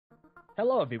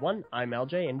Hello everyone, I'm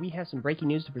Eljay, and we have some breaking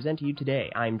news to present to you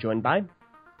today. I'm joined by...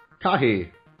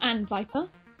 Kahi. And Viper.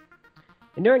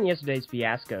 And during yesterday's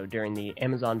fiasco during the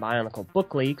Amazon Bionicle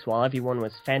book leaks, while everyone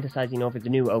was fantasizing over the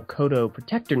new Okoto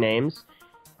protector names,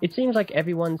 it seems like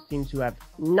everyone seems to have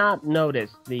not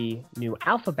noticed the new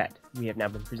alphabet we have now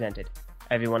been presented.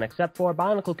 Everyone except for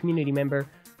Bionicle community member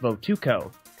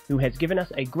Votuko, who has given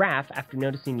us a graph after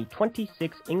noticing the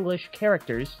 26 English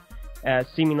characters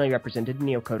seemingly represented in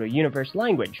the Okoto universe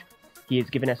language. He has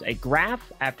given us a graph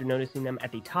after noticing them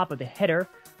at the top of the header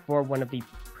for one of the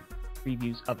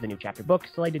previews of the new chapter book,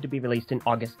 slated to be released in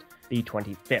August the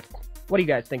 25th. What do you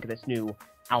guys think of this new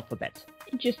alphabet?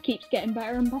 It just keeps getting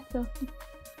better and better. It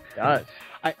does.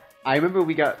 I remember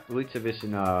we got leaks of this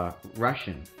in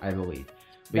Russian, I believe.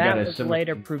 That was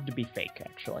later proved to be fake,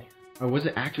 actually. Or was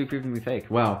it actually proven to be fake?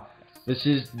 Well, this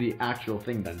is the actual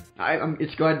thing then. I'm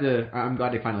glad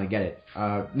they finally get it.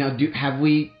 Now,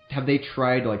 have they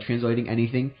tried like translating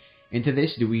anything into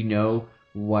this? Do we know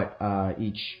what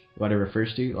each letter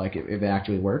refers to? Like if it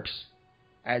actually works?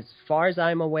 As far as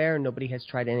I'm aware, nobody has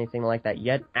tried anything like that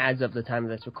yet as of the time of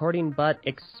this recording, but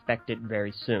expect it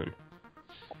very soon.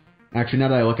 Actually, now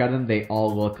that I look at them, they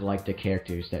all look like the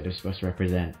characters that they're supposed to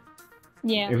represent.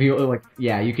 Yeah. If you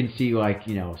you can see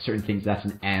certain things. That's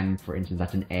an M, for instance.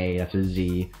 That's an A. That's a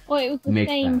Z. Well, it was the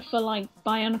same for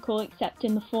Bionicle, except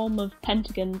in the form of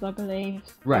pentagons, I believe.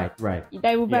 Right.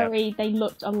 They were They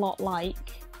looked a lot like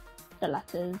the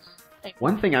letters.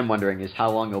 One thing I'm wondering is how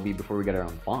long it'll be before we get our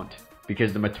own font.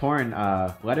 Because the Matoran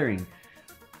lettering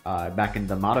back in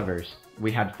the Mataverse,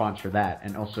 we had fonts for that,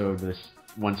 and also this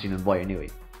one seen in Boy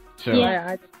Inui. So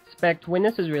I expect when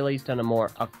this is released on a more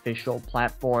official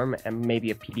platform and maybe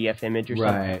a PDF image or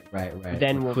something, right.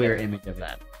 then we'll clear get image of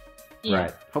that. Yeah.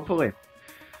 Right. Hopefully.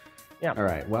 Yeah. All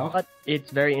right. Well, but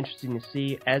it's very interesting to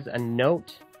see. As a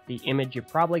note, the image you're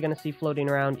probably going to see floating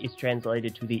around is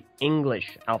translated to the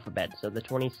English alphabet, so the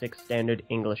 26 standard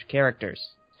English characters.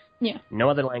 Yeah. No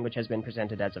other language has been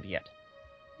presented as of yet.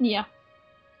 Yeah.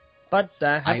 But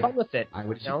have fun with it. I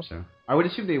would assume so. I would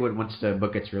assume they would once the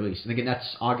book gets released. And again,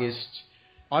 that's August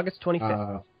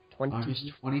 25th. August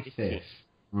 25th.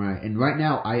 Right. And right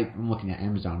now, I'm looking at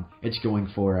Amazon. It's going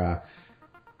for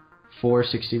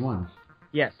 $4.61.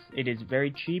 Yes, it is very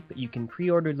cheap. You can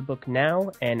pre-order the book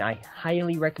now, and I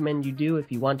highly recommend you do if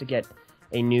you want to get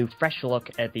a new, fresh look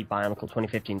at the Bionicle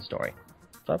 2015 story.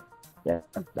 So, yeah,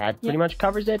 that pretty much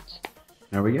covers it.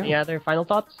 There we go. Any other final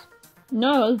thoughts?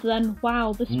 No, other than,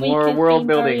 wow, this week More has world been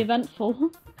building. very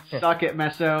eventful. Suck it,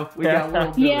 Meso. We got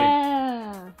world building.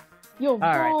 Yeah! You're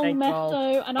wrong, thanks,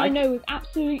 Meso, and I know with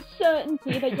absolute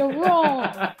certainty that you're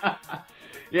wrong.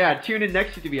 Yeah, tune in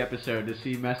next to the episode to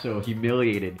see Meso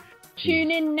humiliated.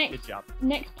 Tune in Good job.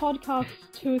 next podcast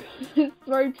to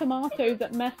throw tomatoes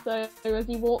at Meso as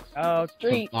he walks Oh, the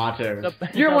street. Tomatoes. So-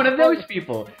 You're one of those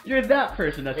people. You're that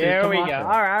person that says There we tomato. go.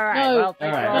 All right. No. Well,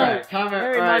 thanks All all right. Comment.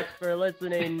 very All right. much for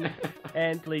listening,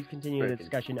 and please continue the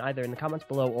discussion either in the comments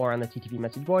below or on the TTP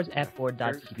message boards at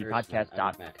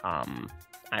board.ttppodcast.com.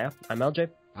 I'm Eljay,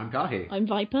 I'm Kahi. I'm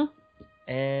Viper.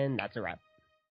 and that's a wrap.